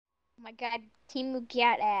Oh my god, Team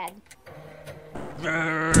Mugiat ad.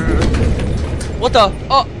 What the?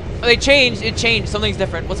 Oh, they changed. It changed. Something's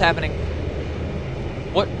different. What's happening?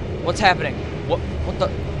 What's happening? What the?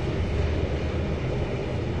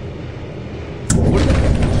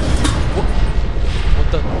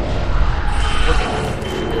 What the?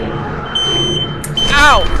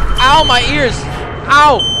 Ow! Ow, my ears!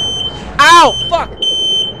 Ow! Ow! Fuck!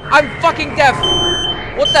 I'm fucking deaf!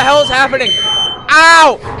 What the hell is happening?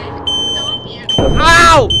 Ow!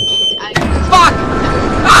 Ow! Fuck!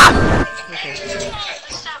 Ah!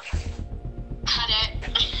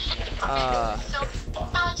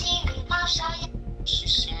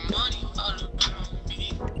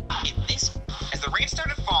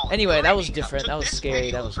 Anyway, that was different. That was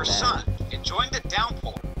scary. That was bad. Enjoying the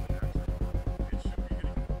downpour.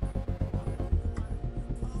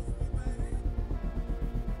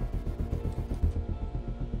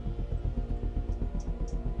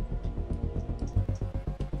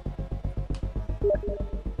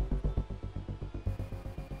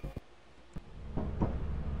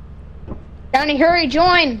 Johnny, hurry,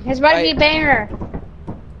 join! It's about to be a banger.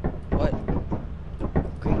 What?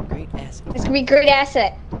 Great asset. It's gonna be a great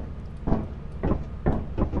asset.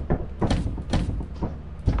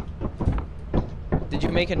 Did you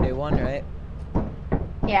make a new one, right?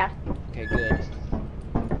 Yeah. Okay, good.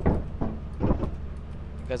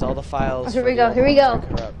 Because all the files. Oh, here we go. Here we go. Are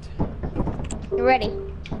corrupt. You ready?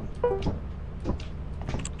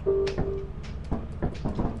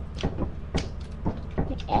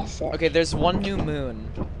 Asset. Okay, there's one new moon.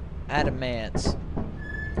 Adamant.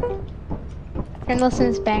 And listen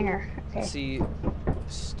to this banger. Okay. Let's see.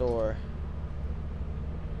 Store.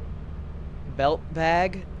 Belt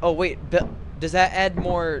bag. Oh wait, does that add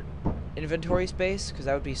more inventory space? Because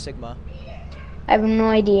that would be Sigma. I have no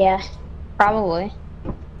idea. Probably.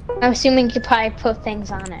 I'm assuming you could probably put things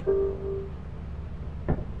on it.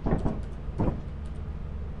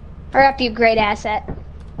 Hurry up, you great asset.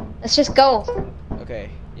 Let's just go. Okay,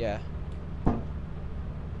 yeah.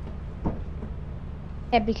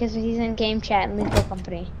 Yeah, because he's in game chat and legal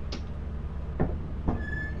company.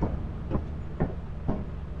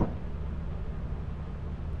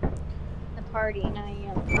 The party, 9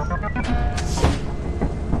 AM.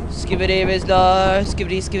 Skibbity Vizlar,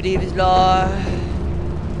 skibbity Vizlar.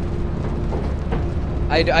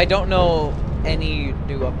 I don't know any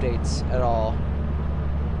new updates at all.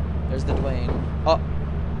 There's the Dwayne. Oh,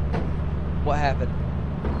 what happened?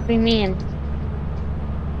 What do you mean?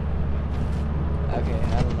 Okay,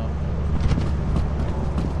 I don't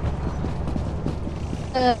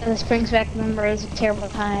know. This brings back memories of terrible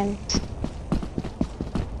times.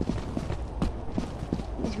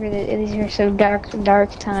 These are so dark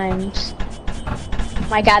times.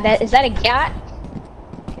 My god, is that a yacht?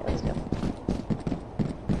 Okay, let's go.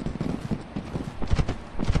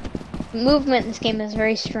 Movement in this game is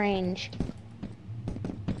very strange.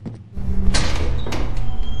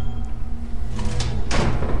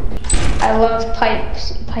 I love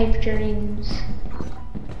pipe dreams.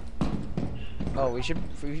 Oh, we should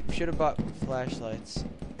have bought flashlights.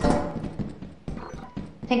 I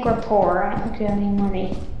think we're poor. I don't think we have any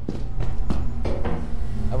money.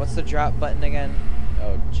 What's the drop button again?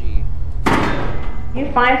 Oh, G. Did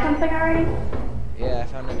you find something already? Yeah, I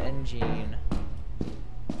found an engine.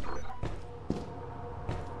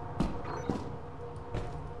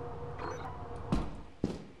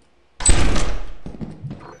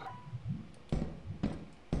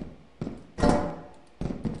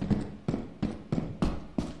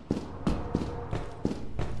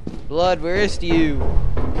 Blood, where is you?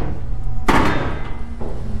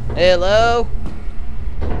 Hello?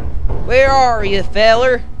 Where are you,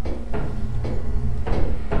 feller?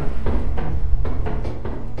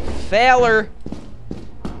 Feller?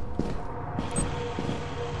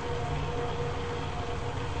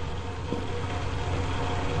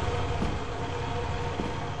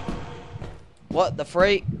 What the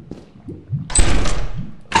freak?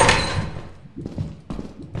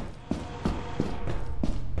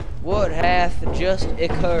 What hath just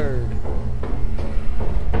occurred?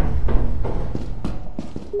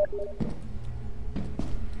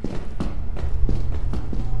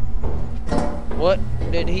 What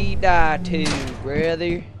did he die to,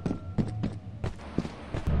 brother?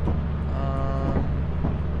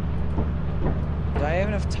 Do I have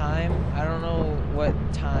enough time? I don't know what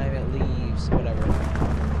time it leaves. Whatever.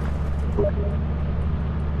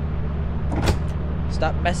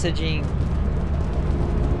 Stop messaging.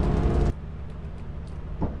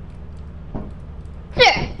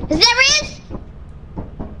 Is that Riz?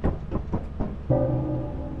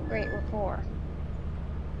 Great rapport.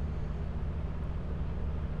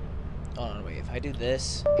 Hold on, wait. If I do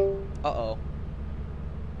this, uh-oh.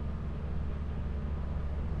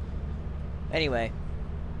 Anyway,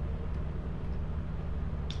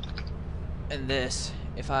 and this,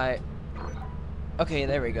 if I, okay,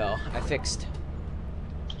 there we go. I fixed.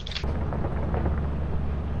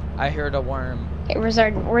 I heard a worm. Okay, where's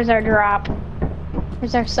our drop?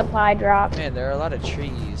 Where's our supply drop? Man, there are a lot of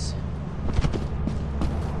trees.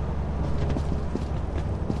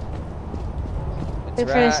 Look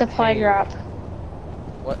for the supply drop.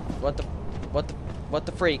 What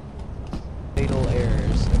the freak? Fatal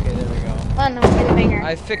errors. Okay, there we go. Oh no, get a finger.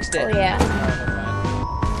 I fixed it. Oh yeah. Oh, never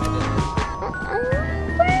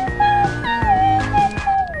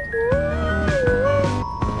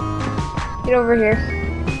mind. Get over here.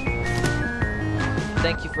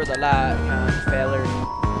 Thank you for the light, kind feller.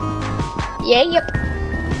 Yeah, yep.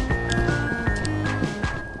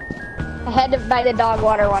 I had to buy the dog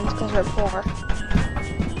water once because we're poor.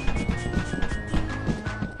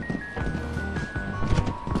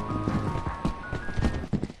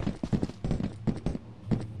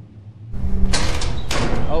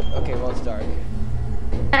 Oh, okay, well it's dark.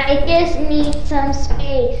 I just need some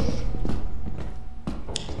space.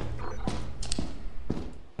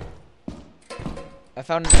 I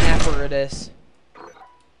found an apparatus.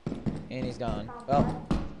 And he's gone. Well,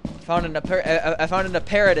 I found an apparatus. I found an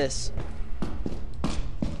apparatus.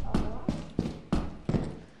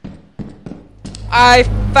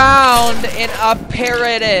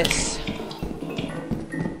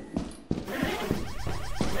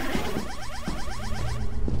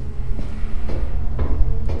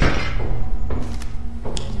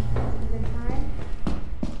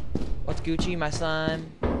 What's Gucci, my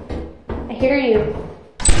son? I hear you.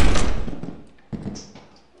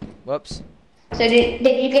 Whoops. So did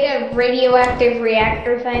you get a radioactive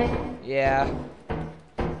reactor thing? Yeah.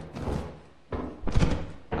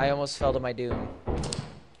 I almost fell to my doom.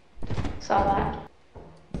 Saw that.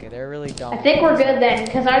 Okay, they're really dumb. I think we're good then,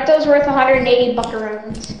 because aren't those worth 180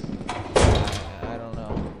 buckaroons? I don't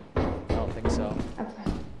know. I don't think so.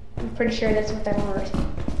 Okay. I'm pretty sure that's what they're worth.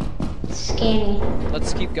 Scanny.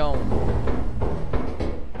 Let's keep going.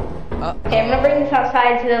 Okay, I'm gonna bring this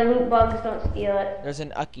outside so the loot bugs don't steal it. There's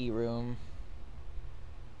an Ucky room.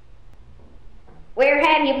 Where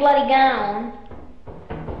have you bloody gone?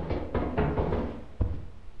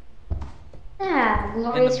 Ah, In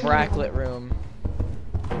glorious the Bracklet room.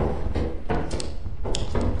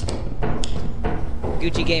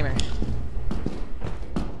 Gucci Gamer.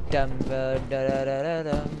 Dum da da da da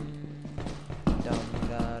dum. Dum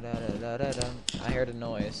da da da da dum. I heard a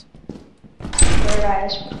noise.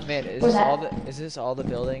 Man, is this all the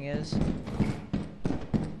building is?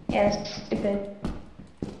 Yeah, that's stupid.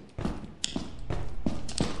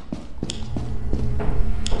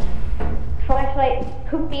 Flashlight,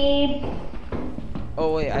 poopy.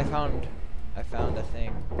 Oh wait, I found a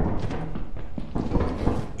thing.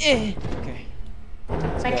 Okay.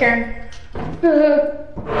 My turn. I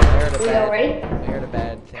heard We all ready? I heard a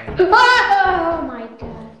bad thing. Oh my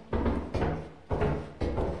god.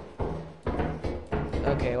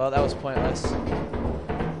 Okay, well that was pointless.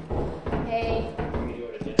 Hey.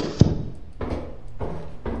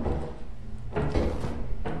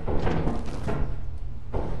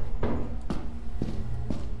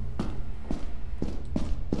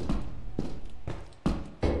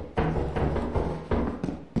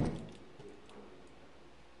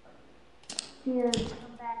 Here,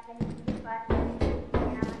 come back. I need to get back. And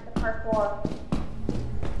I'm at the parkour.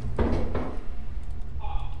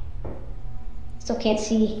 Still can't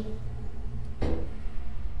see.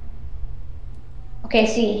 Okay,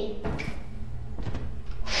 see.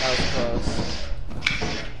 That was close.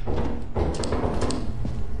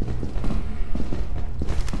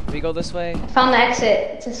 We go this way? Found the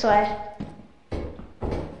exit. It's this way.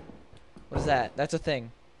 What is that? That's a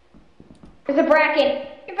thing. There's a bracken.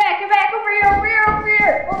 Get back, over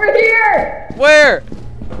here. Where?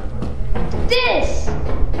 This!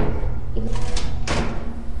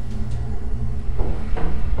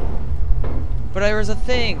 But there was a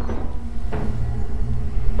thing.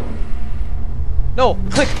 No,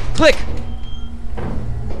 click.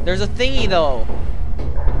 There's a thingy though.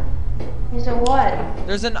 There's a what?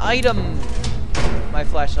 There's an item. My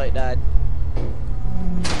flashlight died.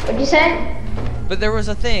 What'd you say? But there was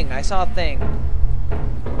a thing. I saw a thing.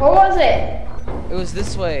 What was it? It was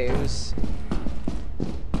this way. It was.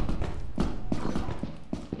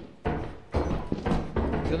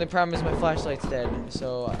 The only problem is my flashlight's dead,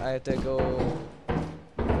 so I have to go.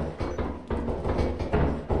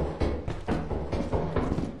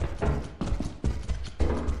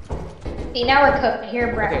 See, now we're cooked.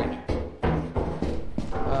 Here, Brad.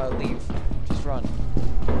 Okay. Leave. run.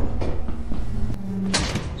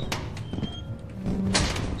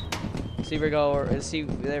 See, we go. See,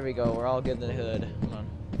 there we go. We're all good in the hood. Come on.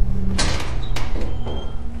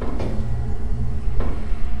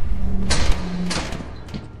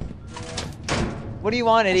 What do you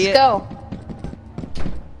want, idiot? Let's go.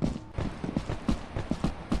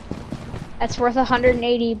 That's worth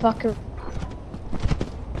 180 buckaroo.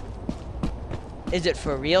 Is it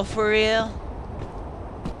for real? For real?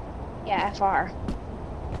 Yeah, FR.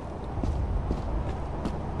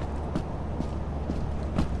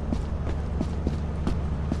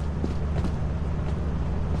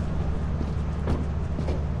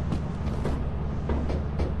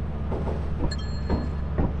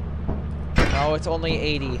 No, it's only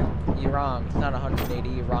 80. You're wrong. It's not 180.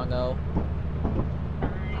 You're wrong-o.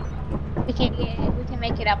 We can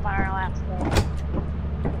make it up on our last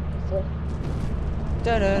day.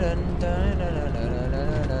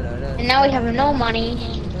 And now we have no money.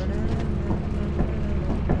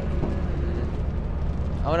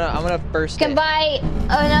 I'm gonna burst We can it. buy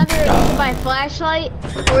another. We can buy a flashlight,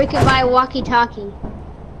 or we can buy a walkie-talkie.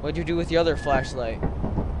 What'd you do with the other flashlight?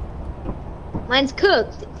 Mine's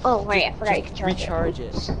cooked. Oh wait, I forgot you can charge Recharge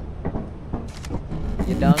it.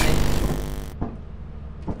 You dummy.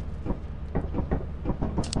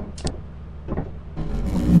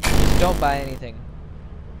 Don't buy anything.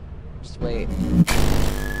 Just wait.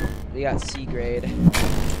 We got C grade.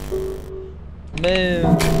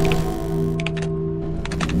 Moon.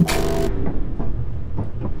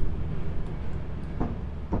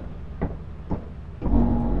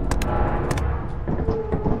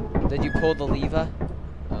 Did you pull the lever?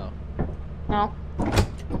 Oh. No.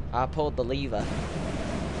 I pulled the lever.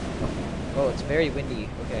 Oh, it's very windy.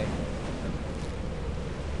 Okay.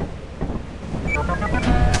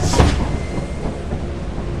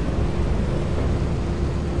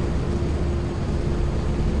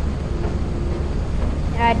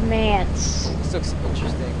 Advance. This looks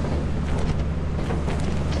interesting.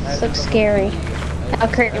 This looks scary.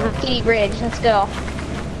 Okay, Rickety Bridge. Let's go.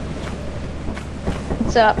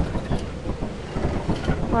 What's up?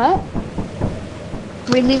 What?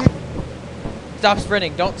 We leave. Stop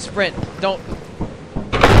sprinting. Don't sprint. Don't.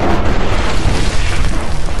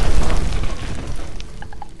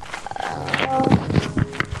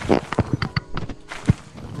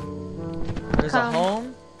 There's a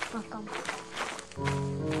home. Welcome.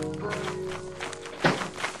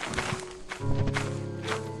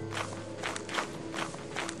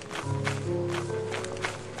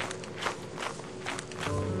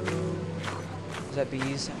 Is that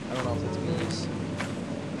bees? I don't know if it's bees.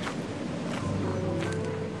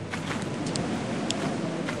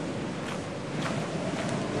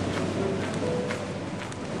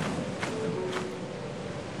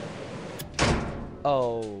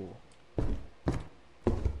 Oh.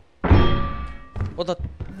 What the?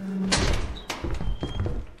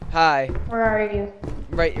 Hi. Where are you?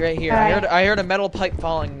 Right here. Hi. I heard a metal pipe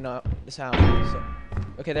falling sound. So.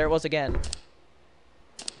 Okay, there it was again.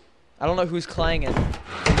 I don't know who's clanging.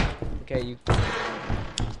 Okay, you.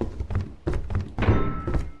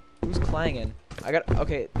 Who's clanging?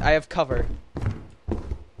 Okay, I have cover.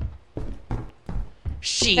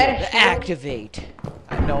 Shield activate.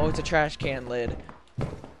 No, it's a trash can lid.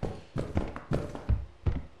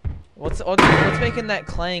 What's making that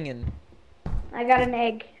clanging? I got an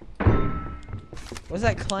egg. What's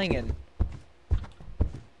that clanging?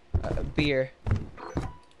 Beer.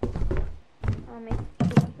 Let me put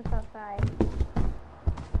this outside.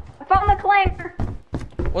 I found the clanger.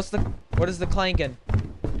 What is the clanking?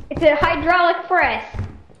 It's a hydraulic press.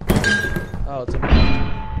 Oh, it's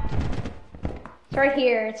It's right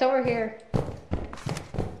here. It's over here.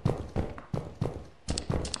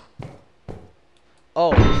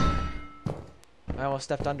 Oh. I almost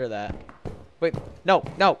stepped under that. Wait, no.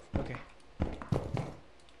 Okay.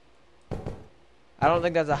 I don't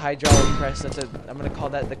think that's a hydraulic press. I'm gonna call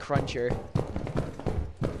that the cruncher.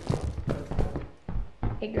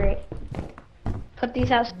 Okay, great. Put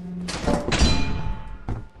these out.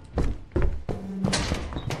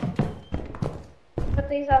 Put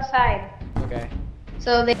these outside. Okay.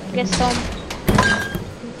 So they get sown.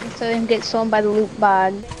 So they can get sown by the loot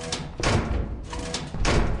bog.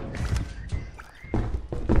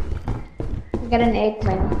 We got an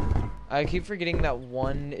eggplant. I keep forgetting that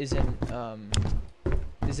one isn't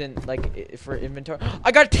like for inventory.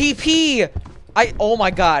 I got TP. Oh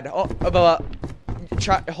my god. Oh,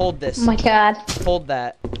 hold this. Oh my god. Hold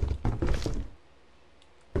that.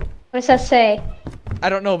 What does that say? I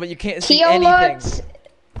don't know, but you can't see Tio anything. looks.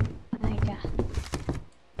 Oh my god.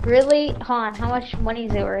 Really? Han, how much money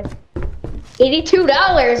is it worth?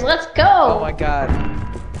 $82. Let's go. Oh my god.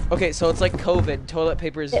 Okay, so it's like COVID. Toilet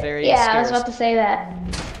paper is very Yeah, scarce. I was about to say that.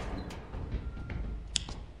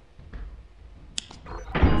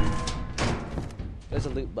 There's a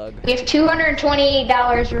loot bug. We have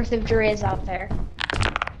 $228 worth of Drizz out there.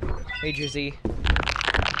 Hey, Drizzy.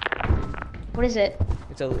 What is it?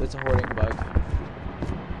 It's a hoarding bug.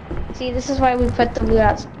 See, this is why we put the loot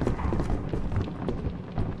out.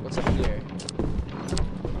 What's up here?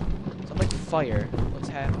 Sounds like fire. What's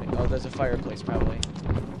happening? Oh, there's a fireplace probably.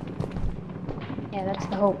 Yeah, that's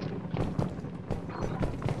the hope.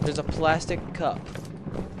 There's a plastic cup.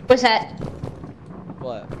 What's that?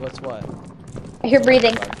 What? What's what? I hear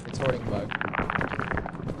breathing. It's hoarding bug.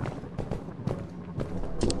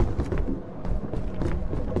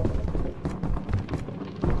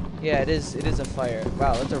 Yeah, it is a fire.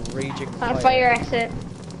 Wow, that's a raging fire. On a fire exit.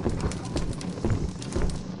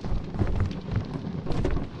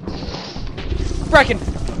 Bracken!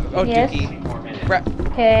 Oh, Yes? Dookie.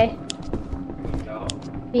 Okay.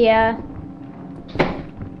 Yeah.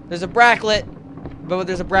 There's a bracklet! But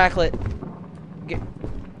there's a bracklet. Get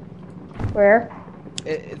Where?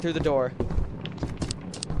 through the door.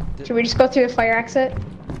 Should we just go through the fire exit?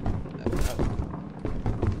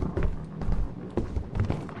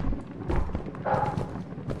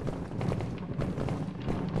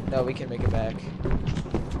 No, we can make it back.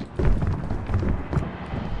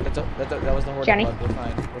 That was the hoarding Johnny? bug. We're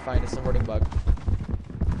fine. We're fine. It's the hoarding bug.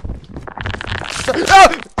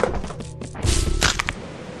 Ah!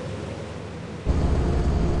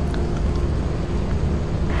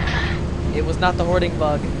 It was not the hoarding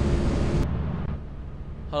bug.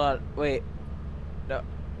 Hold on. Wait. No.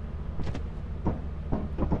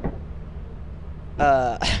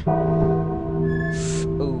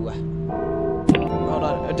 Ooh. Hold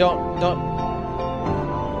on. Don't.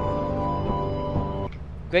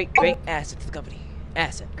 Great asset to the company.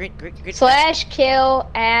 Asset. Great. Slash kill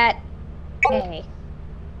at A.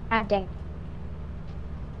 Ah, dang.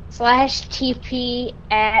 Slash TP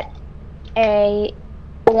at A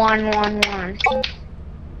 111.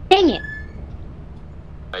 Dang it.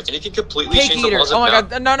 And you can completely Cake change the eater. laws Oh of my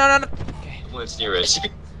bound god. No. Okay. when it's near it.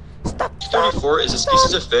 Stop. 34 is a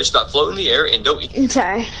species of fish that float in the air and don't eat. I'm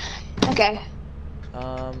sorry. Okay.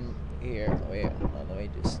 Here. Wait. Hold on. Let me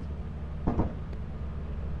just.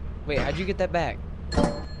 Wait. How'd you get that back?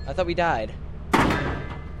 I thought we died.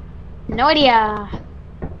 No idea.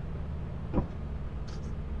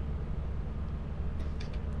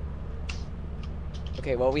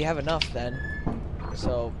 Okay. Well, we have enough then.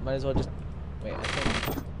 So might as well just. Wait. I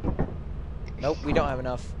think. Nope. We don't have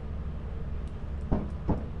enough.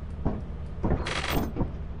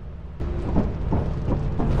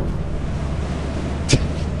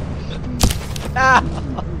 Ah!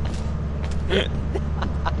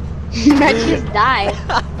 I just died.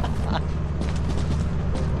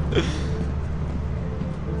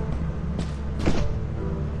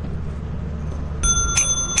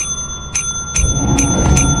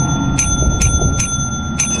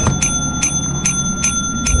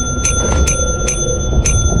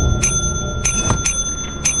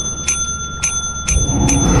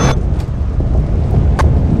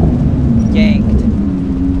 Yanked.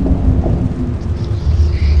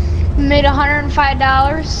 Made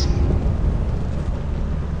 $105.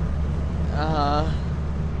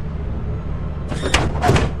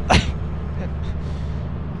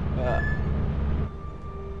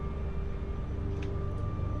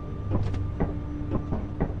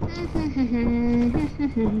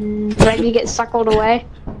 Ready to get suckled away?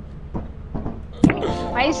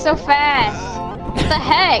 Why are you so fast? What the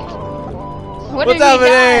heck? What What's have you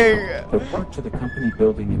done? happening? Report to the company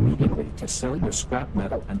building immediately to sell your scrap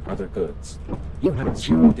metal and other goods. You have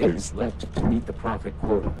 0 days left to meet the profit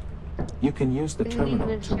quota. You can use the What do you mean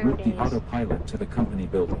terminal with to 0 route the days? autopilot to the company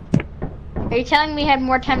building. Are you telling me I had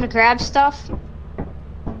more time to grab stuff?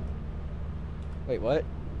 Wait, what?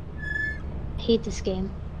 I hate this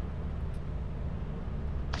game.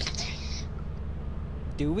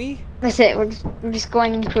 Do we? That's it. We're just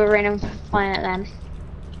going into a random planet then.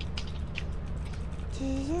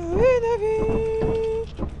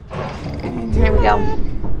 There we go.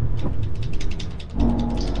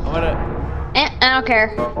 I'm gonna. I don't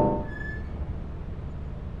care.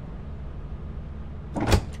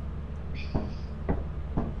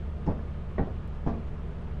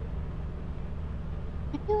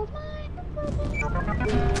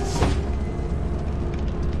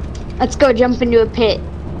 Let's go jump into a pit,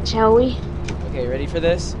 shall we? Okay, ready for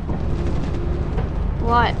this?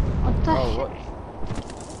 What? What the Oh, heck? what?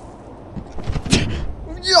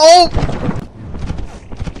 Yo!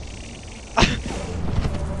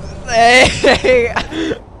 Hey!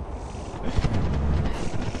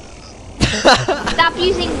 Stop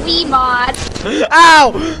using Wii mod.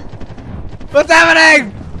 Ow! What's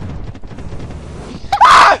happening?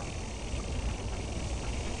 Ah!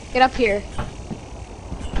 Get up here.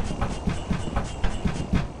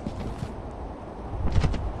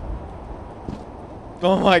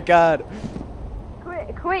 Oh my god.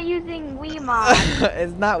 Quit using Wii mod.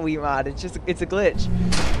 It's not Wiimote, it's a glitch.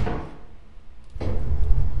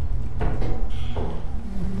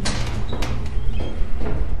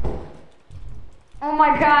 Oh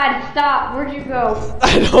my god, stop. Where'd you go?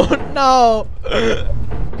 I don't know.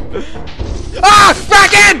 Ah!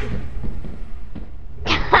 Back in!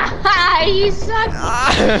 You suck.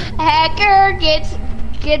 Ah. Hacker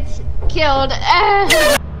gets killed.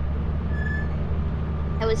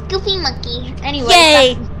 That was Goofy Monkey. Anyway,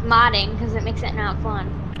 Yay! stop modding because it makes it not fun.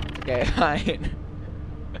 Okay, fine.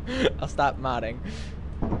 I'll stop modding.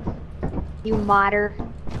 You modder.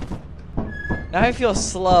 Now I feel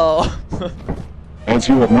slow. As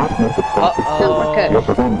you have not met the profit Uh-oh. Okay. your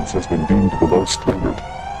performance has been deemed below standard.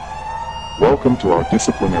 Welcome to our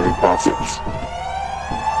disciplinary process.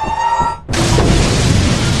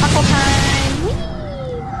 Buckle time.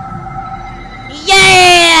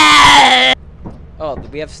 Yeah! Oh,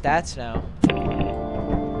 we have stats now.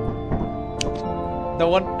 The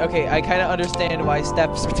one, okay, I kind of understand why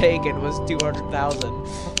steps were taken was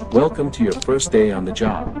 200,000. Welcome to your first day on the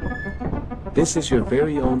job. This is your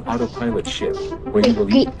very own autopilot ship, where you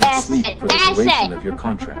will eat and sleep for the duration of your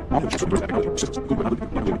contract.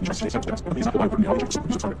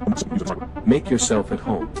 Make yourself at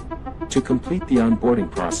home. To complete the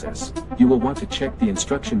onboarding process, you will want to check the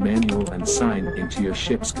instruction manual and sign into your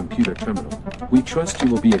ship's computer terminal. We trust you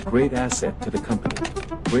will be a great asset to the company.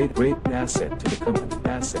 Great asset to the company.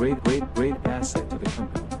 Great asset to the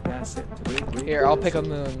company. Asset to great Here, I'll pick a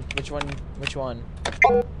moon. Which one? Which one?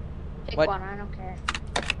 Pick What? one, I don't care.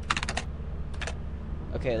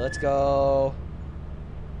 Okay, let's go.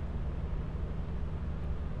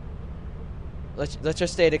 Let's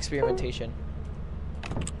just stay at experimentation.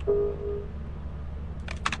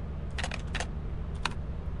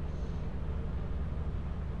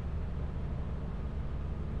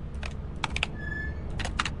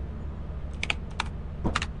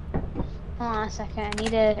 Hold on a second, I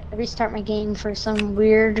need to restart my game for some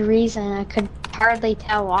weird reason. I could hardly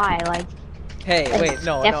tell why. Like, Hey, wait,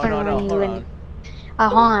 no, definitely hold on.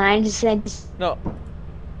 hold on, I just No.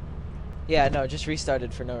 Yeah, no, just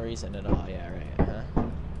restarted for no reason at all. Yeah, right.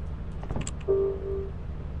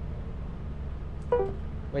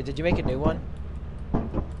 Wait, did you make a new one?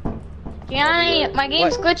 Gianni, my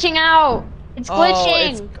game's glitching out. It's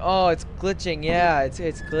glitching. Oh, it's glitching. Yeah, it's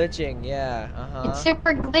glitching. Yeah. It's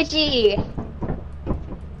super glitchy.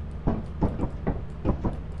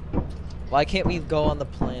 Why can't we go on the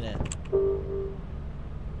planet?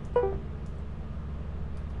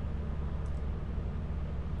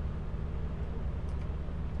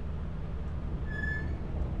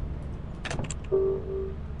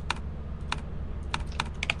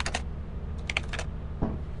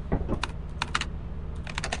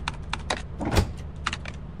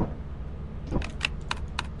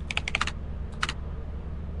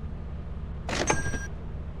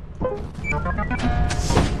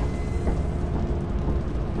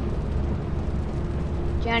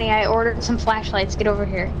 Johnny, I ordered some flashlights. Get over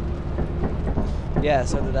here. Yeah,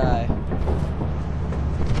 so did I.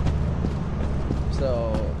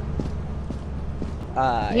 So.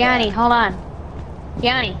 Gianni, Yeah. hold on.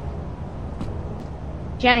 Gianni.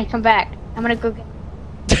 Gianni, come back. I'm gonna go get.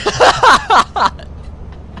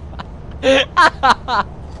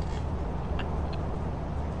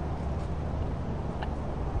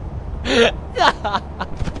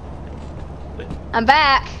 I'm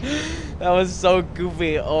back. That was so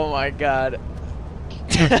goofy. Oh my god.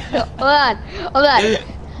 Hold on. Hold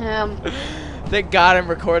on. Thank God I'm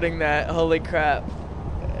recording that. Holy crap.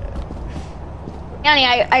 Johnny,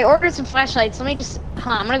 I ordered some flashlights. Let me just.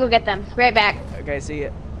 Hold on, I'm gonna go get them. Be right back. Okay, see ya.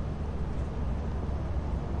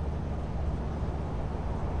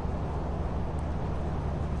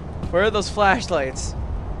 Where are those flashlights?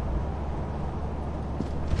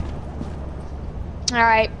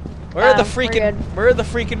 Alright. Where are the we're freaking good. where are the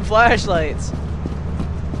freaking flashlights?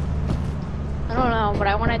 I don't know, but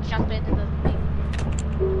I want to jump into the thing.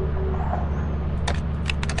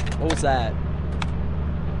 What was that?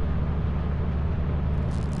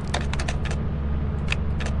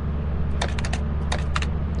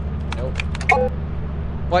 Nope.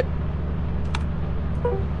 What?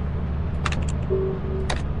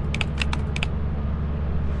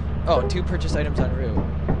 Oh, 2 purchased items en route.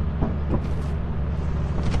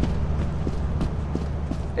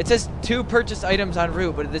 It says 2 purchased items en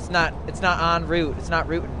route, but it's not en route. It's not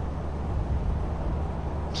routing.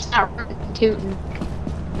 It's not tooting.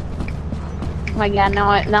 Oh my god,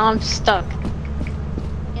 now I'm stuck.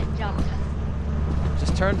 Get jumped.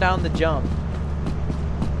 Just turn down the jump.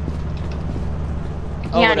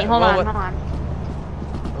 Yanni, hold on.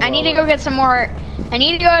 I need to go get some more. I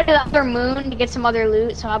need to go to the other moon to get some other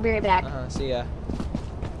loot, so I'll be right back. See ya.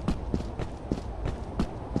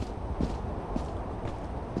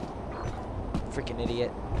 Freaking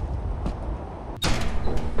idiot.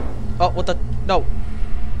 Oh, what the? No.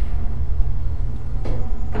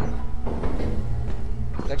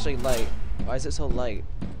 It's actually light. Why is it so light?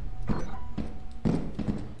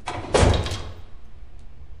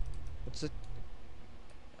 What's it?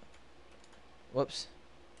 Whoops.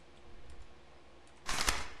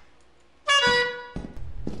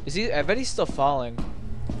 Is he? I bet he's still falling.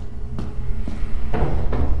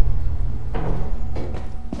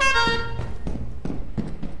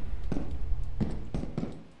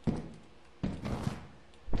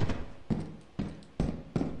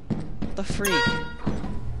 What the freak?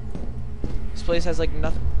 This place has like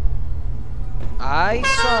nothing. I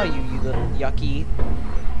saw you, you little yucky.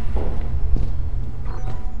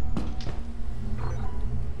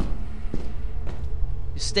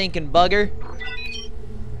 You stinking bugger.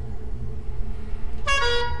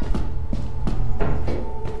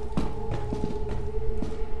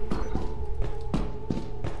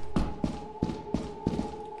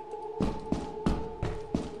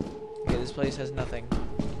 Okay, this place has nothing.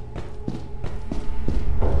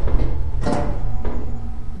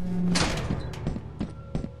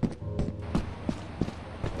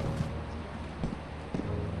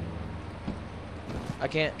 I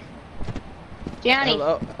can't. Gianni.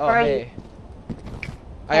 Hello? Oh, where are hey. you?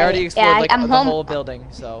 I already Hey, explored yeah, like I'm the home. whole building,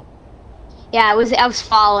 so. Yeah, I was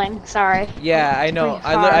falling. Sorry. Yeah, I know.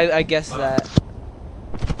 Pretty far. I guessed that.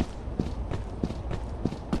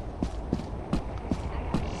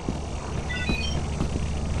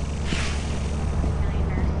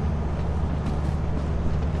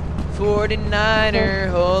 $49er,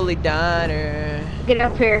 holy diner. Get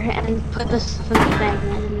up here and put this in the thing,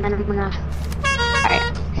 and then I'm gonna.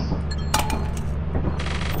 Alright.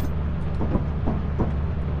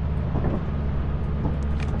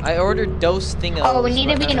 I ordered those thingos. Oh, we need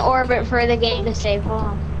to but be in not- orbit for the game to save. Hold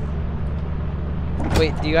on.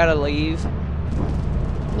 Wait, do you gotta leave?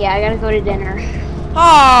 Yeah, I gotta go to dinner.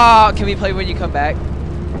 Ah, can we play when you come back?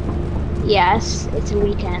 Yes, it's a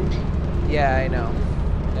weekend. Yeah, I know.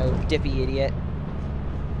 No, dippy idiot.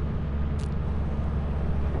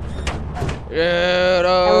 That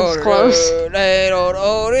was close. Little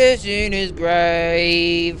Otis in his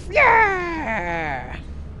grave. Yeah.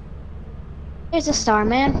 There's a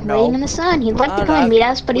Starman No. waiting in the sun. He'd like to come and meet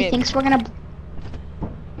us, but he thinks we're gonna.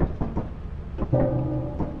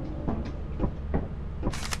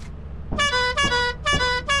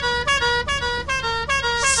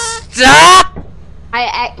 Stop!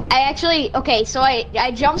 I actually okay. So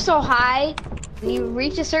I jumped so high. When you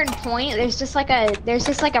reach a certain point, there's just like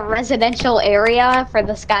a residential area for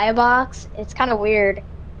the skybox. It's kind of weird.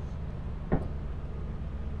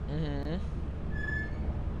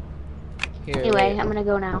 Here, Anyway, wait. I'm gonna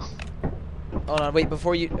go now. Hold on, wait,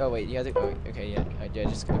 before you. Oh, wait, you have to. Oh, okay, yeah.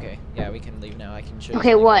 Okay, yeah, we can leave now. I can show you. Okay,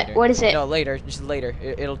 something what? later. What is it? No, later. Just later.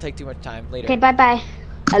 It'll take too much time. Later. Okay, bye bye.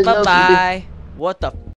 I love you. Bye bye. What the.